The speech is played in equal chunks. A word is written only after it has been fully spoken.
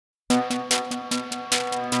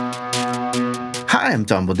Hi, I'm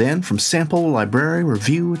Don Bodan from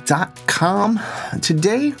SampleLibraryReview.com.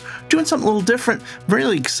 Today, doing something a little different.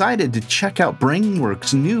 Really excited to check out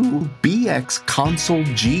Brainworks' new BX Console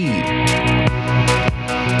G.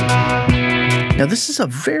 Now, this is a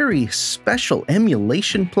very special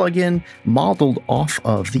emulation plugin modeled off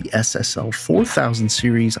of the SSL 4000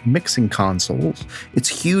 series mixing consoles. It's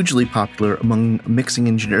hugely popular among mixing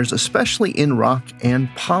engineers, especially in rock and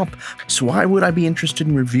pop. So why would I be interested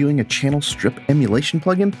in reviewing a channel strip emulation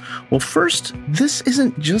plugin? Well, first, this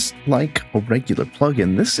isn't just like a regular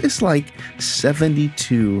plugin. This is like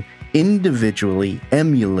 72 individually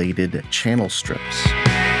emulated channel strips.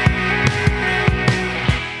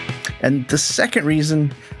 And the second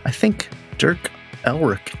reason, I think Dirk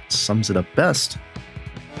Elric sums it up best.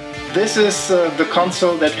 This is the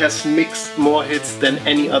console that has mixed more hits than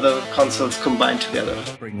any other consoles combined together.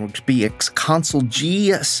 Brainworks BX Console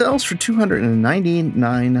G sells for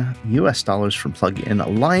 $299 US from Plugin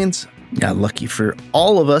Alliance. Yeah, lucky for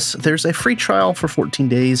all of us, there's a free trial for 14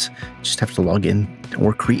 days. Just have to log in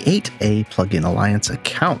or create a Plugin Alliance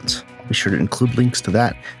account. I'll be sure to include links to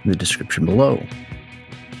that in the description below.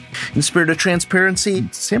 In the spirit of transparency,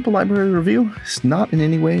 Sample Library Review is not in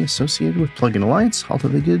any way associated with Plugin Alliance, although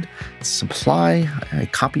they did supply a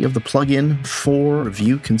copy of the plugin for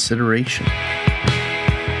review consideration.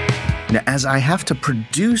 Now, as I have to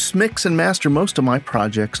produce, mix, and master most of my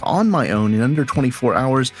projects on my own in under 24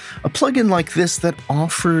 hours, a plugin like this that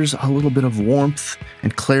offers a little bit of warmth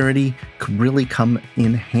and clarity could really come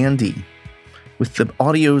in handy. With the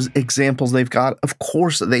audio examples they've got, of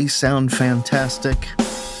course, they sound fantastic.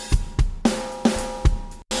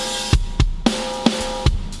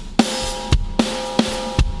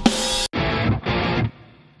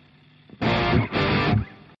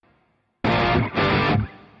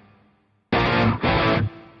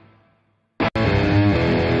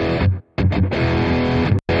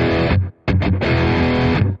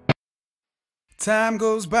 Time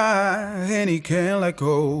goes by and he can't let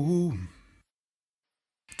go.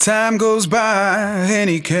 Time goes by and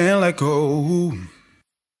he can't let go.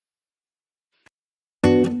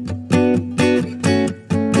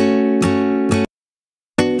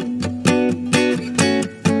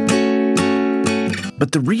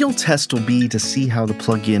 But the real test will be to see how the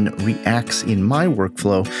plugin reacts in my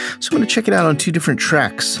workflow. So I'm going to check it out on two different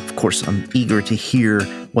tracks. Of course, I'm eager to hear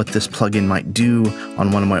what this plugin might do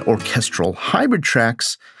on one of my orchestral hybrid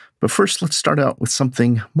tracks. But first, let's start out with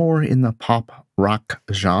something more in the pop rock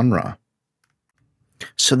genre.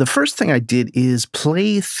 So the first thing I did is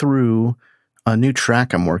play through a new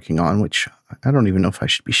track I'm working on, which I don't even know if I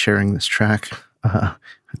should be sharing this track.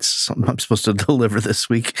 It's something I'm supposed to deliver this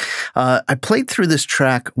week. I played through this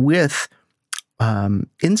track with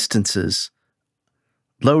instances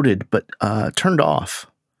loaded but turned off.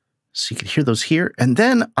 So you can hear those here. And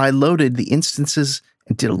then I loaded the instances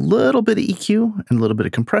and did a little bit of EQ and a little bit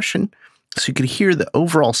of compression. So you could hear the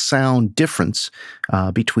overall sound difference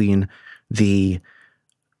between the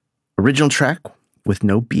original track with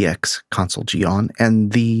no BX Console G on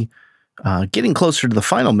and the getting closer to the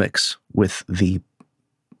final mix with the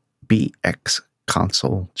BX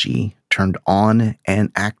Console G turned on and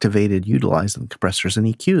activated, utilizing compressors and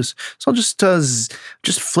EQs. So I'll just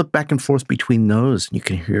flip back and forth between those, and you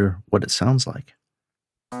can hear what it sounds like.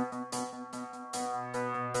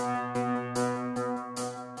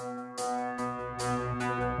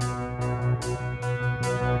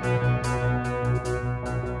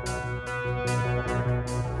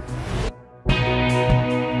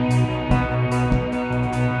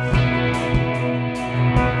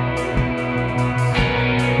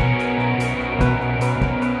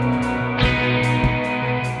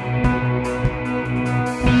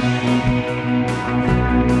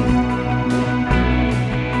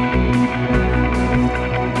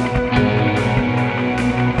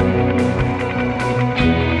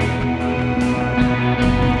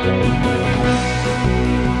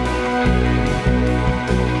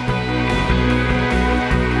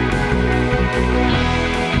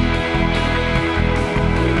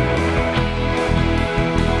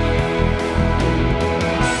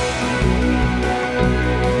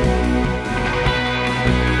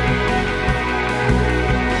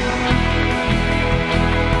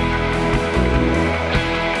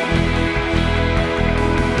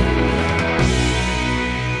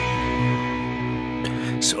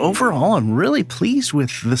 Overall, I'm really pleased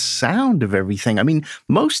with the sound of everything. I mean,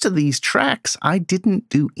 most of these tracks, I didn't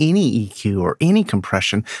do any EQ or any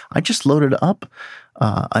compression. I just loaded up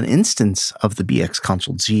an instance of the BX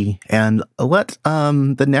Console G and let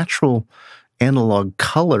the natural analog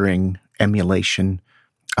coloring emulation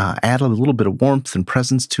add a little bit of warmth and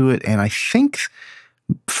presence to it. And I think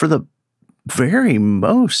for the very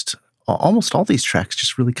most, almost all these tracks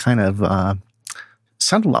just really kind of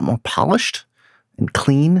sound a lot more polished and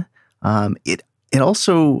clean. It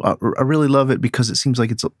also, I really love it because it seems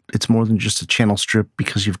like it's more than just a channel strip,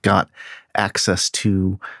 because you've got access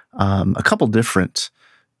to a couple different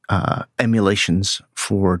emulations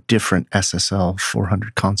for different SSL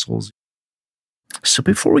 400 consoles. So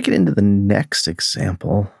before we get into the next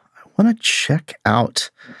example, I want to check out,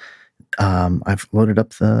 I've loaded up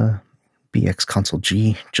the BX Console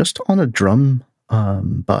G just on a drum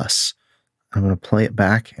bus. I'm going to play it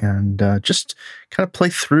back and just kind of play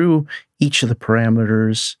through each of the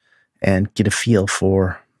parameters and get a feel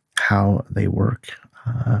for how they work.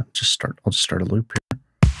 I'll just start a loop here.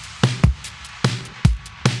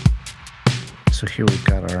 So here we've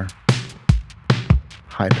got our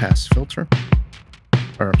high pass filter,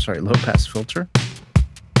 or I'm sorry, low pass filter,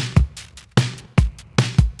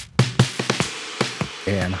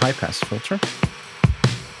 and high pass filter.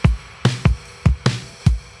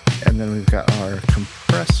 And then we've got our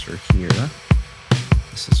compressor here.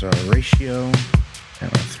 This is our ratio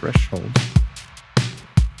and our threshold.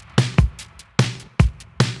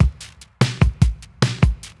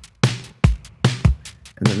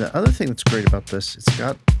 And then the other thing that's great about this, it's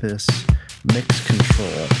got this mix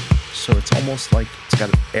control. So it's almost like it's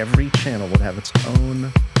got every channel would have its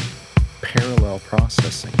own parallel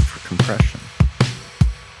processing for compression.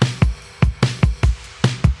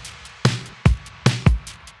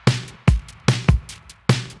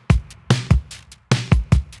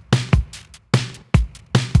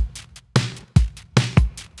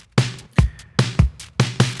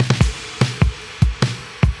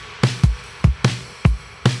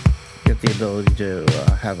 The ability to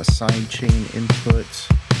have a sidechain input.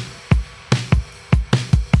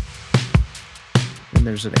 Then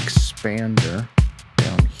there's an expander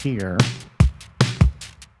down here.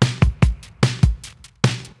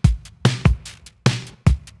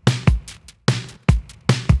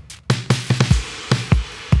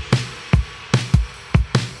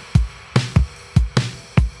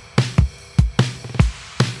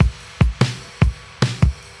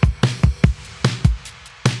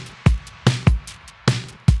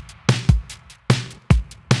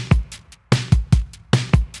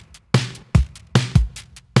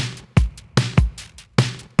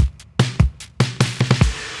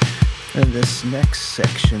 And this next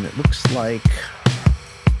section, it looks like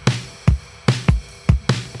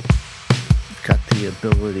you've got the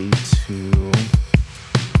ability to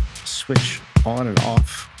switch on and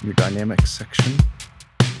off your dynamic section.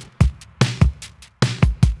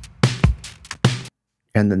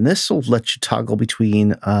 And then this will let you toggle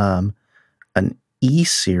between an E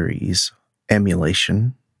series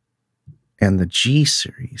emulation and the G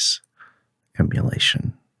series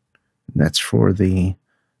emulation. And that's for the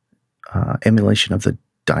emulation of the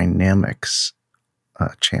dynamics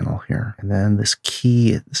channel here. And then this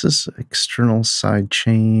key, this is external side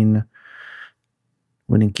chain.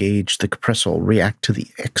 When engaged, the compressor will react to the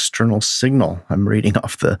external signal. I'm reading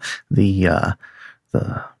off the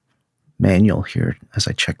manual here as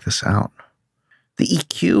I check this out. The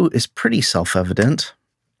EQ is pretty self-evident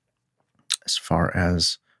as far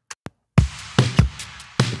as what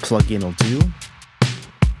the plugin will do.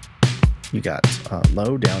 You got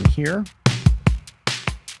low down here.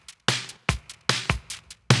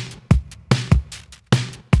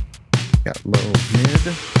 Got low mid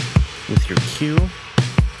with your Q.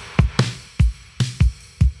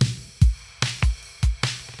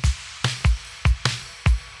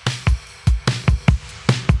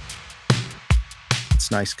 It's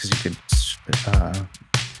nice because you could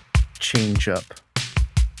change up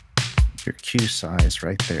your Q size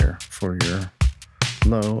right there for your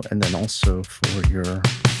low, and then also for your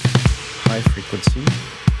high frequency.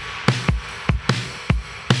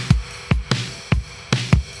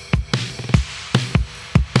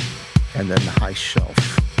 And then the high shelf.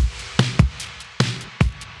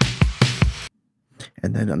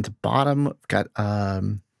 And then on the bottom, we've got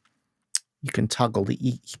you can toggle the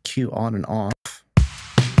EQ on and off.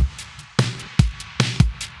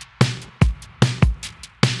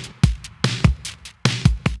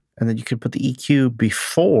 And then you can put the EQ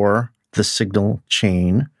before the signal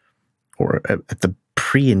chain, or at the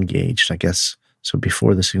pre-engaged, I guess. So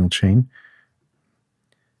before the signal chain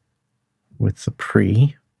with the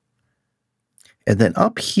pre. And then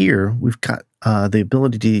up here, we've got the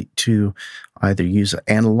ability to either use an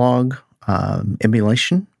analog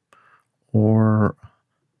emulation or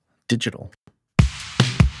digital.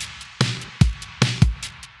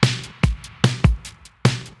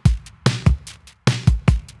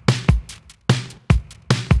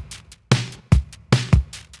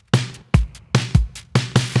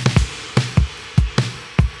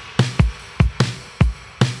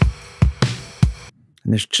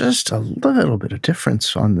 And there's just a little bit of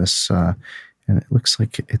difference on this, and it looks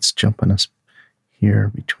like it's jumping us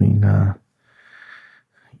here between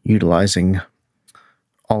utilizing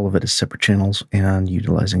all of it as separate channels and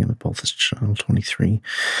utilizing them both as channel 23.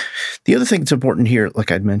 The other thing that's important here,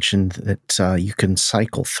 like I'd mentioned, that you can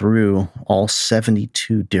cycle through all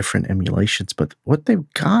 72 different emulations, but what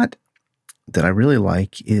they've got that I really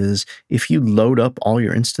like is if you load up all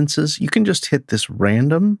your instances, you can just hit this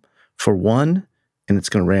random for one, and it's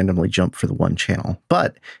going to randomly jump for the one channel.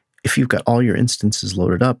 But if you've got all your instances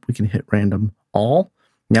loaded up, we can hit random all.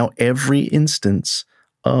 Now every instance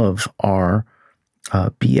of our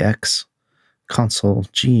BX console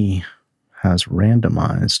G has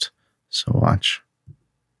randomized. So watch.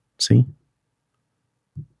 See?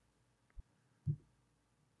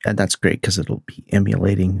 And that's great because it'll be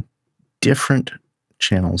emulating different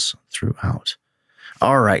channels throughout.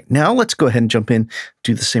 All right, now let's go ahead and jump in,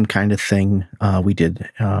 do the same kind of thing we did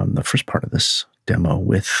the first part of this demo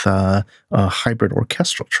with a hybrid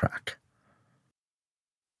orchestral track.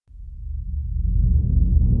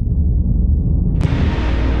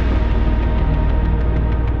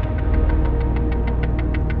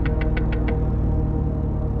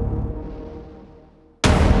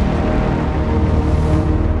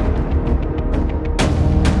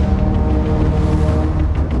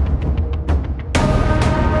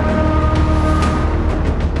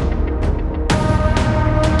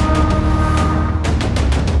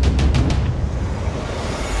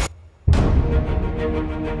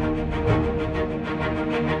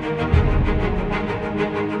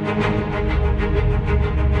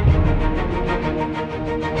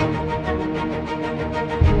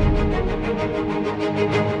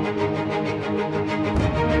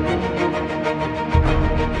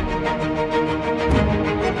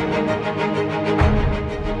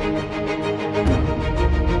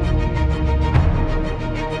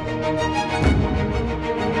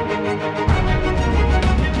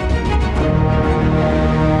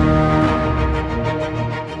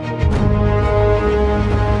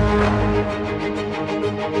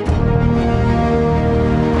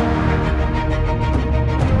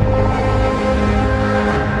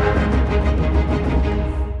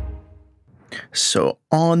 So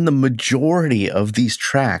on the majority of these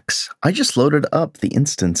tracks, I just loaded up the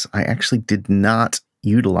instance. I actually did not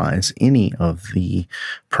utilize any of the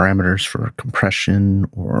parameters for compression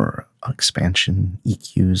or expansion,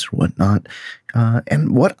 EQs or whatnot.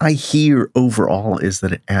 And what I hear overall is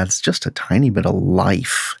that it adds just a tiny bit of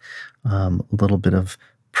life, a little bit of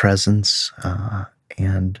presence.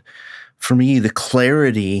 And for me, the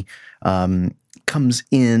clarity comes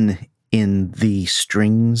in the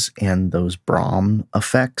strings and those Brahm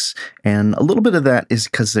effects. And a little bit of that is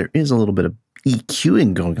because there is a little bit of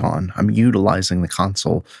EQing going on. I'm utilizing the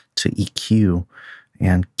console to EQ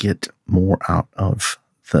and get more out of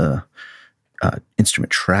the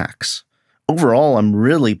instrument tracks. Overall, I'm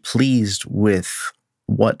really pleased with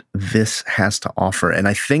what this has to offer. And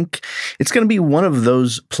I think it's going to be one of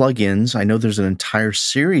those plugins. I know there's an entire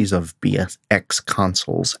series of BX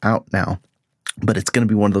consoles out now, but it's going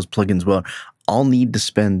to be one of those plugins where I'll need to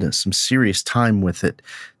spend some serious time with it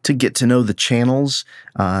to get to know the channels,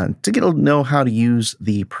 to get to know how to use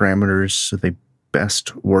the parameters so they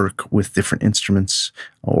best work with different instruments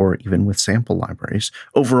or even with sample libraries.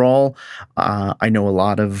 Overall, I know a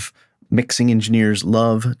lot of mixing engineers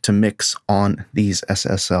love to mix on these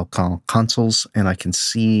SSL consoles, and I can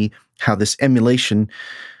see how this emulation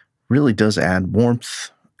really does add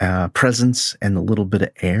warmth, presence, and a little bit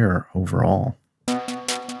of air overall.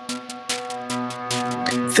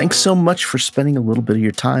 Thanks so much for spending a little bit of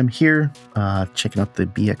your time here, checking out the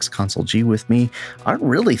BX Console G with me. I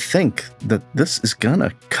really think that this is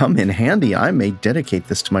gonna come in handy. I may dedicate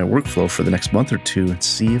this to my workflow for the next month or two and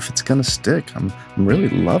see if it's gonna stick. I'm really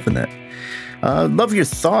loving it. Love your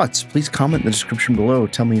thoughts. Please comment in the description below.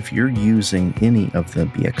 Tell me if you're using any of the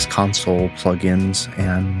BX Console plugins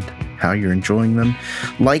and how you're enjoying them.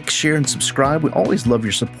 Like, share, and subscribe. We always love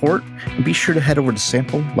your support. And be sure to head over to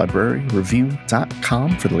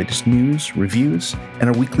samplelibraryreview.com for the latest news, reviews, and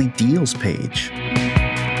our weekly deals page.